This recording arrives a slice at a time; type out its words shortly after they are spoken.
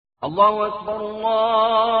الله أكبر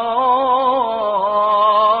الله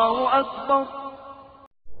أكبر.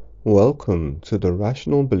 Welcome to the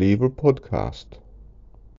Rational Believer podcast.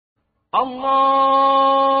 الله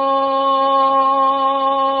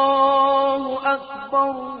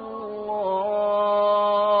أكبر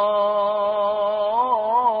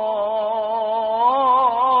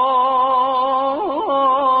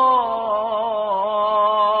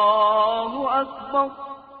الله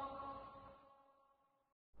أكبر.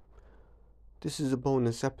 This is a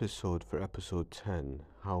bonus episode for episode 10,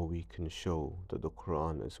 how we can show that the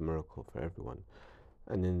Quran is a miracle for everyone.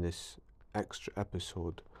 And in this extra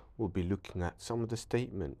episode, we'll be looking at some of the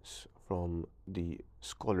statements from the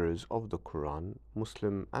scholars of the Quran,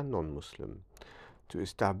 Muslim and non-Muslim, to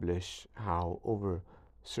establish how over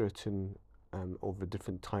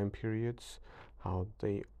different time periods, how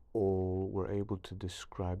they all were able to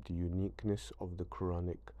describe the uniqueness of the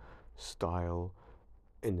Quranic style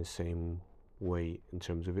in the same way in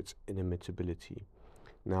terms of its inimitability.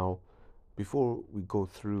 Now, before we go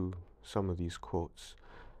through some of these quotes,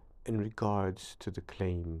 in regards to the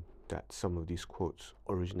claim that some of these quotes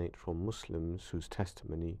originate from Muslims whose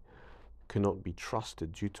testimony cannot be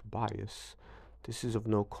trusted due to bias, this is of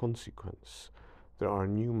no consequence. There are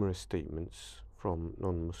numerous statements from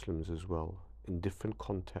non-Muslims as well, in different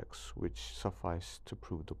contexts, which suffice to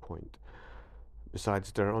prove the point.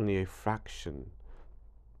 Besides, they're only a fraction.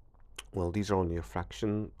 These are only a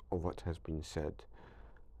fraction of what has been said.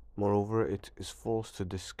 Moreover, it is false to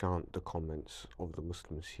discount the comments of the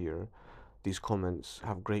Muslims here. These comments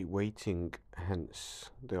have great weighting, hence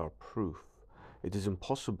they are proof. It is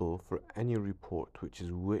impossible for any report which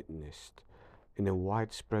is witnessed in a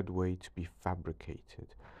widespread way to be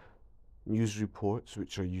fabricated. News reports,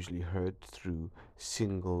 which are usually heard through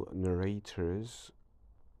single narrators,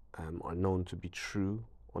 are known to be true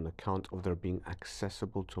on account of their being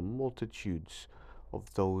accessible to multitudes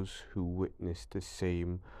of those who witnessed the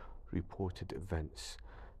same reported events.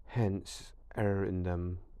 Hence, error in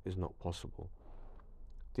them is not possible.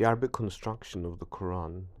 The Arabic construction of the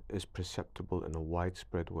Quran is perceptible in a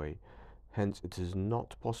widespread way. Hence, it is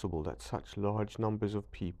not possible that such large numbers of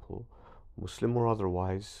people, Muslim or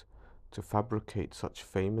otherwise, to fabricate such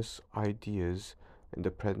famous ideas in the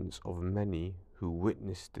presence of many who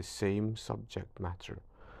witnessed the same subject matter.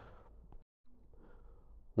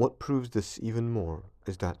 What proves this even more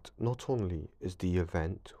is that not only is the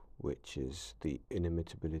event, which is the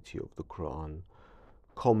inimitability of the Quran,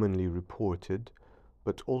 commonly reported,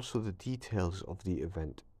 but also the details of the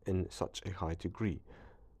event in such a high degree.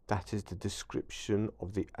 That is, the description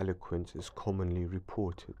of the eloquence is commonly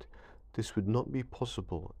reported. This would not be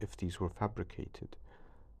possible if these were fabricated.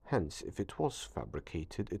 Hence, if it was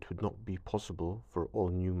fabricated, it would not be possible for all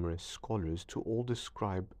numerous scholars to all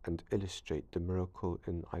describe and illustrate the miracle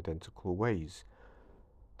in identical ways.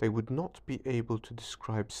 They would not be able to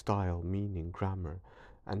describe style, meaning, grammar,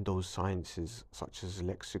 and those sciences such as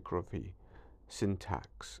lexicography,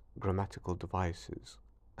 syntax, grammatical devices,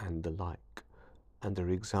 and the like, and their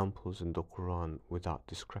examples in the Quran without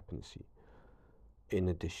discrepancy. In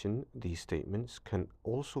addition, these statements can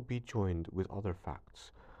also be joined with other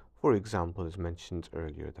facts. For example, as mentioned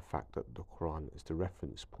earlier, the fact that the Quran is the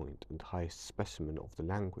reference point and highest specimen of the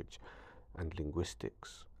language and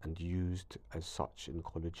linguistics, and used as such in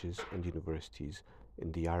colleges and universities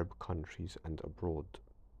in the Arab countries and abroad.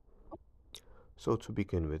 So to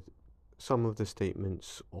begin with, some of the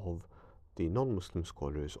statements of the non-Muslim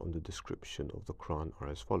scholars on the description of the Quran are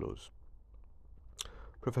as follows.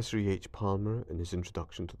 Professor E.H. Palmer, in his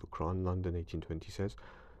Introduction to the Quran, London, 1820, says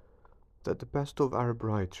that the best of Arab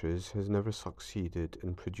writers has never succeeded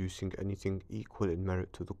in producing anything equal in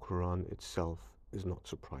merit to the Quran itself is not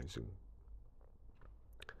surprising.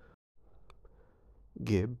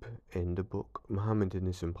 Gibb, in the book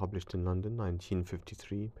Mohammedanism, published in London,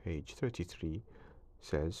 1953, page 33,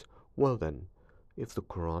 says, well then, if the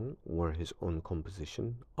Quran were his own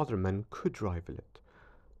composition, other men could rival it.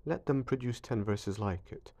 Let them produce 10 verses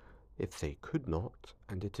like it. If they could not,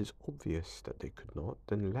 and it is obvious that they could not,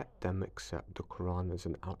 then let them accept the Quran as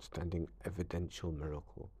an outstanding evidential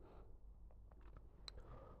miracle.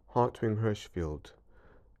 Hartwig Hirschfeld,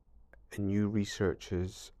 in New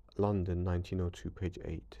Researchers, London, 1902, page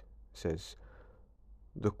 8, says,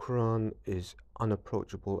 the Quran is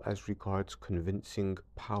unapproachable as regards convincing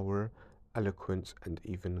power, eloquence, and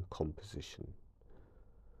even composition.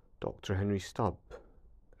 Dr. Henry Stubb,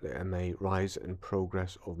 the M.A. Rise and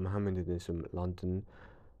Progress of Mohammedanism, London,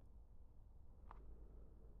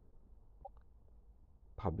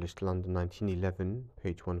 published London, 1911,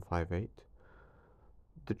 page 158.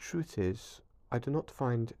 The truth is, I do not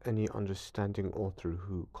find any understanding author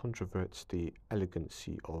who controverts the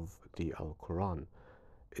elegancy of the Al-Quran,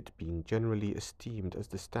 it being generally esteemed as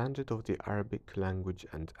the standard of the Arabic language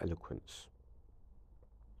and eloquence.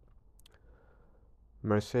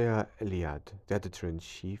 Mircea Eliade, the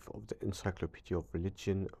editor-in-chief of the Encyclopedia of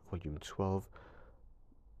Religion, Volume 12,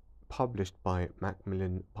 published by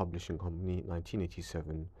Macmillan Publishing Company,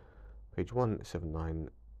 1987, page 179,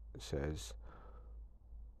 says,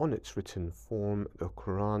 "On its written form, the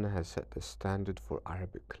Quran has set the standard for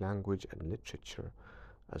Arabic language and literature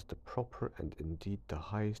as the proper and indeed the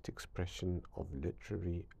highest expression of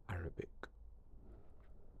literary Arabic."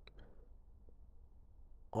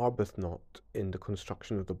 Arbuthnot, in The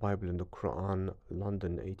Construction of the Bible and the Quran,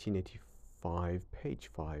 London, 1885, page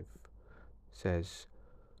 5, says,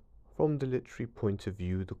 "From the literary point of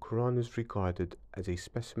view, the Quran is regarded as a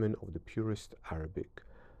specimen of the purest Arabic,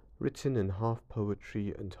 written in half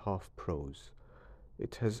poetry and half prose.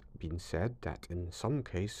 It has been said that in some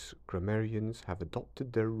cases grammarians have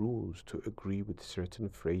adopted their rules to agree with certain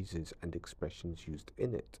phrases and expressions used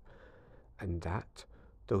in it, and that,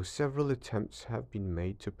 though several attempts have been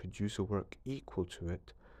made to produce a work equal to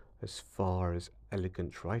it, as far as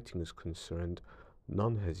elegant writing is concerned,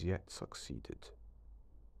 none has yet succeeded."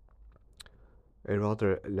 A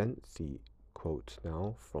rather lengthy quote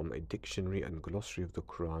now from a dictionary and glossary of the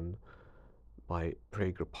Quran by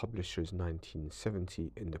Praeger Publishers,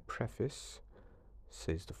 1970, in the preface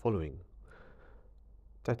says the following: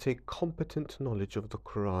 "That a competent knowledge of the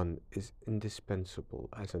Quran is indispensable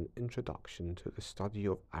as an introduction to the study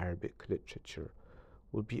of Arabic literature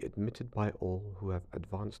will be admitted by all who have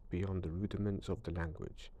advanced beyond the rudiments of the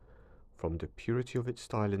language. From the purity of its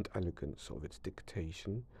style and elegance of its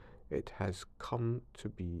dictation, it has come to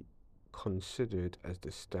be considered as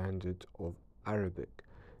the standard of Arabic,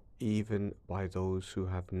 even by those who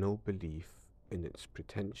have no belief in its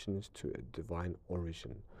pretensions to a divine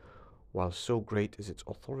origin, while so great is its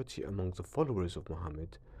authority among the followers of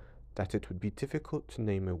Muhammad that it would be difficult to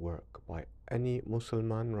name a work by any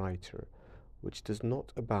Mussulman writer which does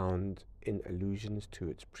not abound in allusions to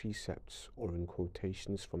its precepts or in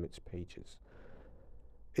quotations from its pages.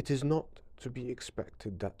 It is not to be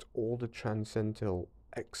expected that all the transcendental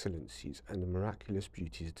excellencies and the miraculous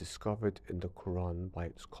beauties discovered in the Quran by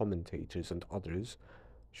its commentators and others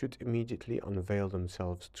should immediately unveil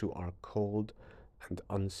themselves to our cold and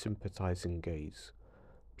unsympathizing gaze.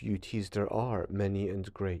 Beauties there are many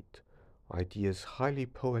and great. Ideas highly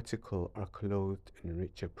poetical are clothed in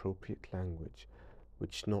rich appropriate language,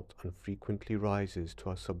 which not unfrequently rises to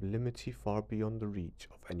a sublimity far beyond the reach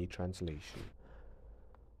of any translation.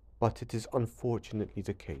 But it is unfortunately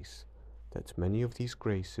the case that many of these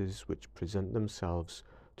graces which present themselves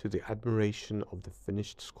to the admiration of the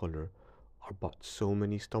finished scholar are but so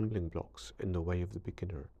many stumbling blocks in the way of the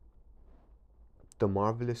beginner. The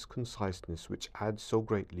marvelous conciseness which adds so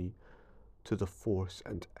greatly to the force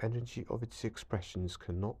and energy of its expressions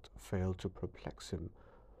cannot fail to perplex him,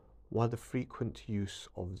 while the frequent use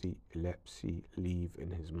of the ellipses leave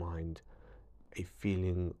in his mind a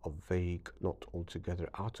feeling of vague, not altogether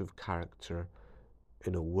out of character,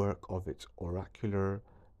 in a work of its oracular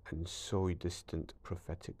and so distant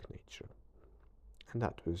prophetic nature." And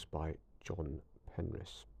that was by John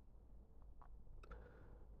Penrhys.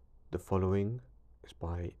 The following is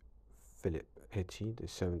by Philip Hitti, the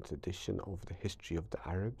 7th edition of the History of the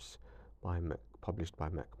Arabs, published by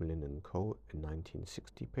Macmillan and Co. in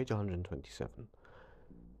 1960, page 127.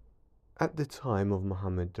 "At the time of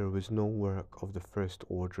Muhammad there was no work of the first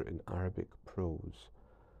order in Arabic prose.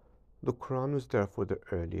 The Quran was therefore the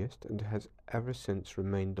earliest and has ever since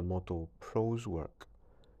remained the model prose work.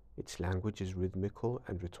 Its language is rhythmical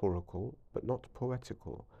and rhetorical, but not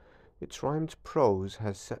poetical. Its rhymed prose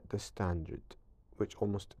has set the standard, which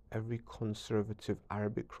almost every conservative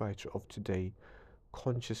Arabic writer of today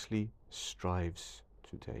consciously strives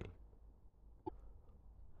today."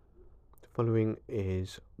 The following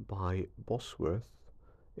is by Bosworth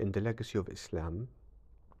in The Legacy of Islam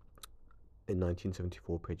in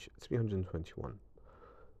 1974, page 321.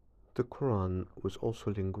 "The Quran was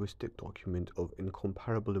also a linguistic document of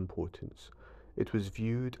incomparable importance. It was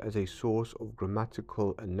viewed as a source of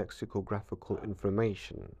grammatical and lexicographical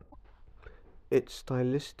information. Its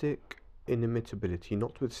stylistic inimitability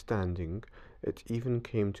notwithstanding, it even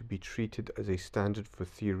came to be treated as a standard for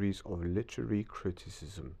theories of literary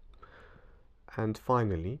criticism." And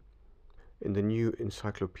finally, in the new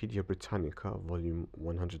Encyclopedia Britannica, volume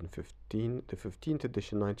 115, the 15th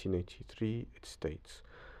edition, 1983, it states,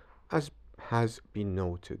 "As has been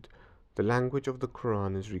noted, the language of the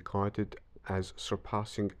Quran is regarded as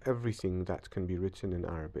surpassing everything that can be written in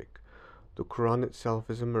Arabic. The Quran itself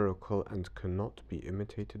is a miracle and cannot be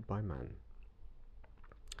imitated by man.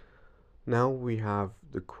 Now we have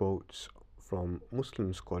the quotes from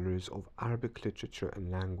Muslim scholars of Arabic literature and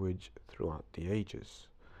language throughout the ages.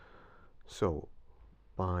 So,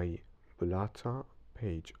 by Bulata,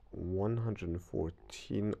 page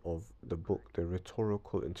 114 of the book The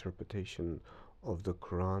Rhetorical Interpretation of the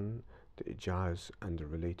Quran, the Ijaz and the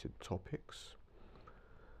Related Topics,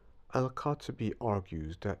 Al-Katibi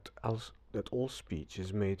argues that all speech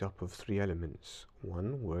is made up of three elements: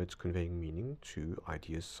 1. Words conveying meaning; 2.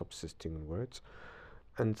 Ideas subsisting in words;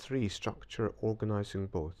 and 3. Structure organizing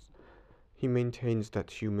both. He maintains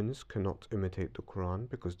that humans cannot imitate the Quran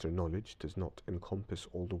because their knowledge does not encompass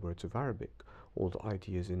all the words of Arabic, all the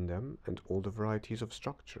ideas in them, and all the varieties of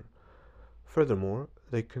structure. Furthermore,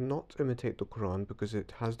 they cannot imitate the Quran because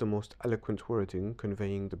it has the most eloquent wording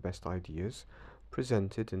conveying the best ideas,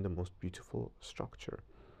 presented in the most beautiful structure.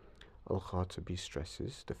 Al-Khatibi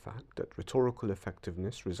stresses the fact that rhetorical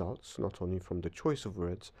effectiveness results not only from the choice of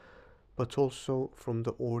words, but also from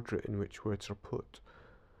the order in which words are put.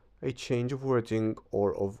 A change of wording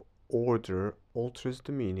or of order alters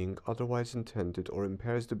the meaning otherwise intended or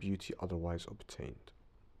impairs the beauty otherwise obtained.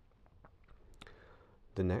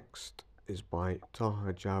 The next is by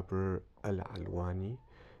Taha Jabir Al-Alwani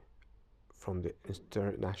from the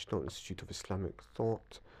International Institute of Islamic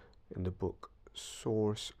Thought in the book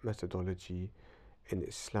Source Methodology in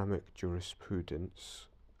Islamic Jurisprudence,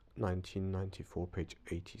 1994, page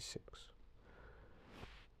 86.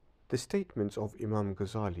 The statements of Imam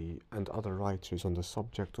Ghazali and other writers on the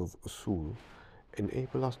subject of usul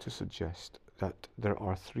enable us to suggest that there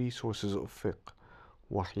are three sources of fiqh: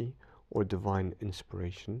 wahi, or divine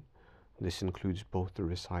inspiration. This includes both the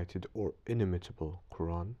recited or inimitable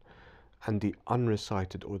Quran and the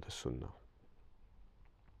unrecited or the Sunnah.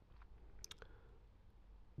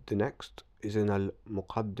 The next is in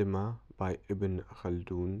Al-Muqaddimah by Ibn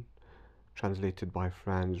Khaldun, translated by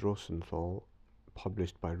Franz Rosenthal,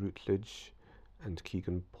 published by Routledge and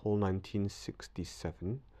Kegan Paul,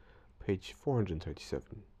 1967, page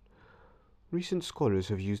 437. Recent scholars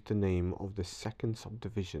have used the name of the second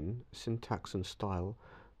subdivision, syntax and style,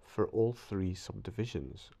 for all three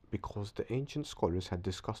subdivisions because the ancient scholars had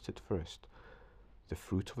discussed it first. The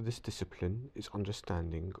fruit of this discipline is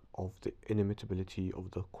understanding of the inimitability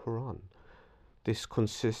of the Quran. This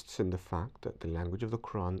consists in the fact that the language of the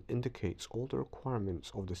Quran indicates all the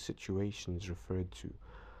requirements of the situations referred to,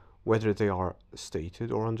 whether they are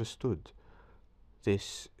stated or understood.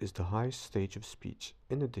 This is the highest stage of speech.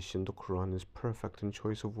 In addition, the Quran is perfect in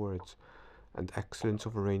choice of words and excellence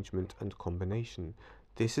of arrangement and combination.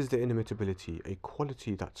 This is the inimitability, a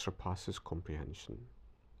quality that surpasses comprehension.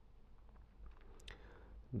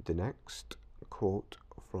 The next quote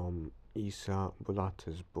from Isa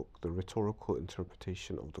Bulata's book, The Rhetorical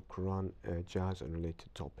Interpretation of the Quran, Ijaz and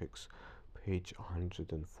Related Topics, page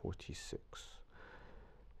 146.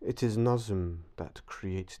 It is Nazm that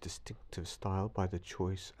creates distinctive style by the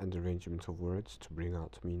choice and arrangement of words to bring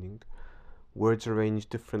out meaning. Words arranged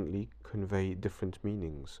differently convey different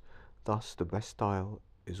meanings. Thus, the best style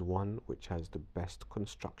is one which has the best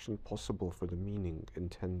construction possible for the meaning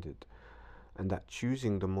intended, and that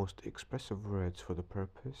choosing the most expressive words for the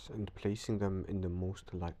purpose and placing them in the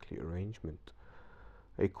most likely arrangement.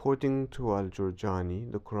 According to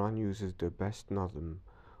Al-Jurjani, the Quran uses the best Nazm,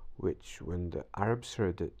 which, when the Arabs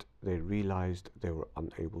heard it, they realized they were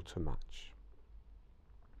unable to match.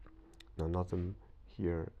 Now, Nazm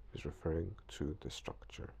here is referring to the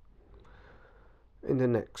structure. In the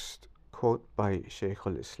next quote by Shaykh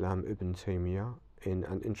al-Islam Ibn Taymiyyah in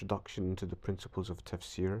an introduction to the principles of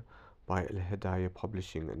tafsir by Al-Hidayah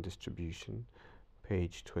Publishing and Distribution,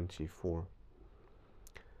 page 24.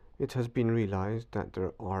 It has been realized that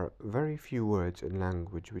there are very few words in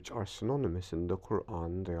language which are synonymous in the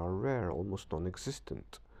Quran. They are rare, almost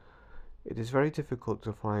non-existent. It is very difficult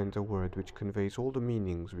to find a word which conveys all the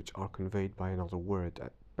meanings which are conveyed by another word.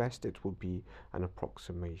 At best, it will be an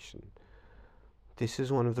approximation. This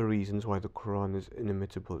is one of the reasons why the Quran is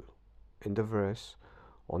inimitable. In the verse,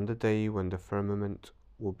 on the day when the firmament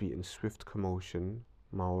will be in swift commotion,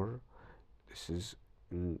 Maur, this is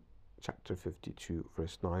in chapter 52,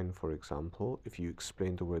 verse 9, for example. If you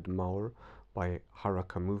explain the word Maur by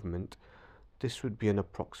haraka movement, this would be an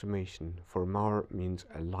approximation, for Maur means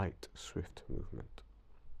a light, swift movement.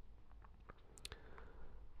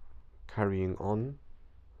 Carrying on,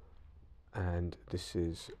 and this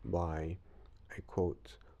is by a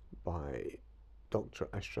quote by Dr.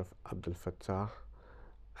 Ashraf Abdul Fattah,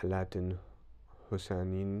 Aladdin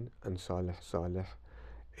Hussainin and Saleh Saleh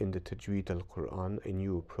in the Tajweed al-Quran, a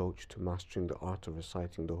new approach to mastering the art of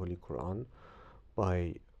reciting the Holy Quran,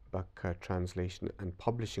 by Bakka Translation and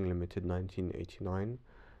Publishing Limited, 1989,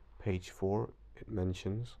 page 4, it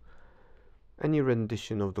mentions, any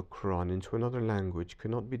rendition of the Quran into another language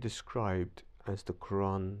cannot be described as the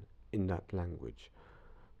Quran in that language,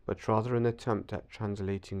 but rather an attempt at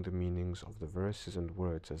translating the meanings of the verses and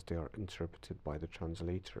words as they are interpreted by the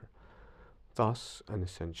translator. Thus, an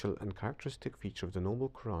essential and characteristic feature of the Noble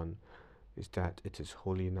Quran is that it is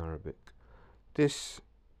wholly in Arabic. This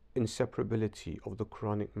inseparability of the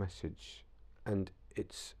Quranic message and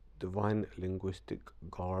its divine linguistic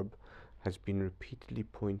garb has been repeatedly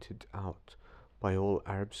pointed out by all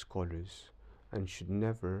Arab scholars and should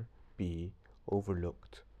never be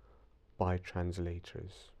overlooked by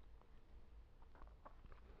translators.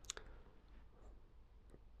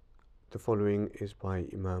 The following is by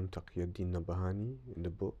Imam Taqiyuddin Nabhani in the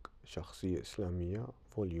book Shakhsiyya Islamiyya,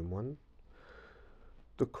 Volume 1.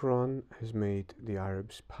 The Quran has made the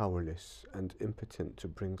Arabs powerless and impotent to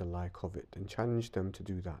bring the like of it and challenged them to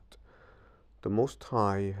do that. The Most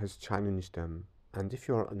High has challenged them, and if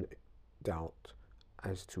you are in doubt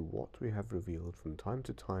as to what we have revealed from time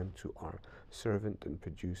to time to our servant, and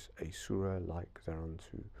produce a surah like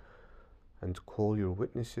thereunto, and call your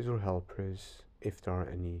witnesses or helpers, if there are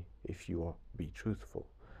any, if you are be truthful,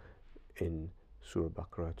 in Surah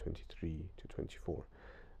Baqarah 23 to 24.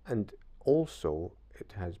 And also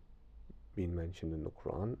it has been mentioned in the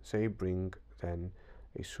Quran, say, bring then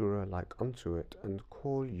a surah like unto it, and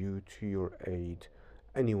call you to your aid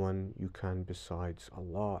anyone you can besides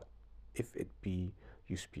Allah, if it be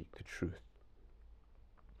you speak the truth.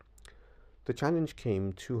 The challenge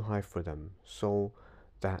came too high for them, so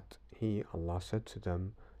that He, Allah, said to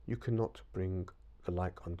them, you cannot bring the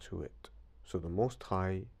like unto it. So the Most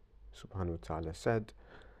High Subhanahu wa Ta'ala said,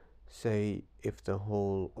 say, if the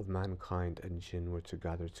whole of mankind and jinn were to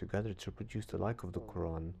gather together to produce the like of the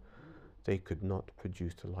Quran, they could not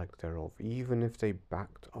produce the like thereof, even if they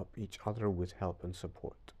backed up each other with help and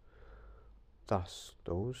support. Thus,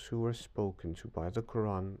 those who were spoken to by the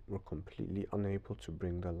Quran were completely unable to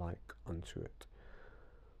bring the like unto it.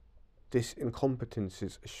 This incompetence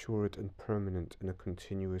is assured and permanent in a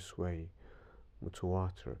continuous way,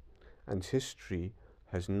 mutawatir, and history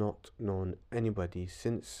has not known anybody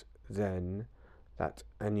since then that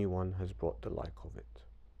anyone has brought the like of it.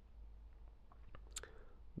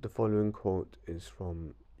 The following quote is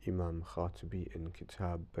from Imam Khatibi in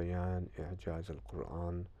Kitab Bayan I'jaz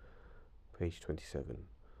al-Quran, page 27.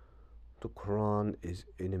 The Quran is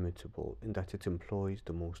inimitable in that it employs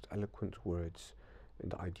the most eloquent words in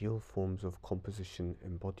the ideal forms of composition,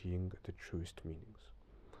 embodying the truest meanings.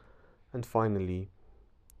 And finally,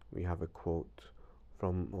 we have a quote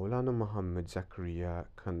from Maulana Muhammad Zakaria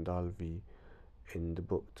Kandalvi in the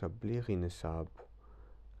book Tablighi Nisab,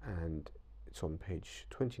 and it's on page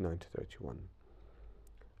 29 to 31.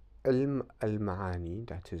 Ilm al-Ma'ani,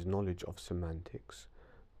 that is knowledge of semantics,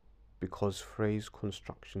 because phrase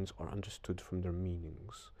constructions are understood from their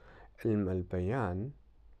meanings. Ilm al-Bayan,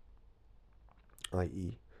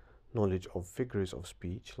 i.e. knowledge of figures of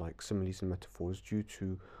speech like similes and metaphors, due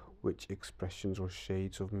to which expressions or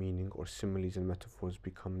shades of meaning or similes and metaphors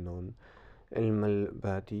become known. Ilm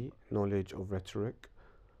al-Badi, knowledge of rhetoric,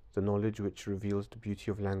 the knowledge which reveals the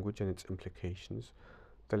beauty of language and its implications.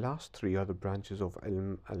 The last three are the branches of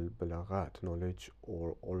Ilm al-Balaghat, knowledge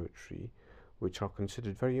or oratory, which are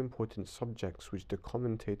considered very important subjects which the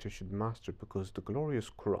commentator should master, because the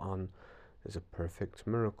glorious Quran is a perfect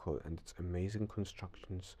miracle and its amazing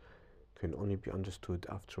constructions can only be understood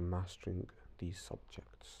after mastering these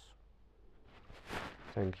subjects.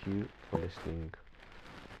 Thank you for listening.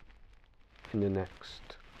 In the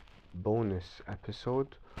next bonus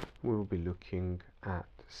episode, we will be looking at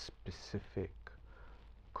specific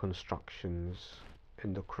constructions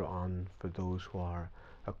in the Quran for those who are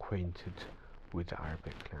acquainted with the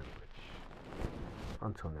Arabic language.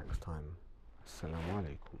 Until next time, Assalamu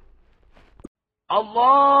alaikum.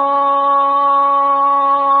 Allah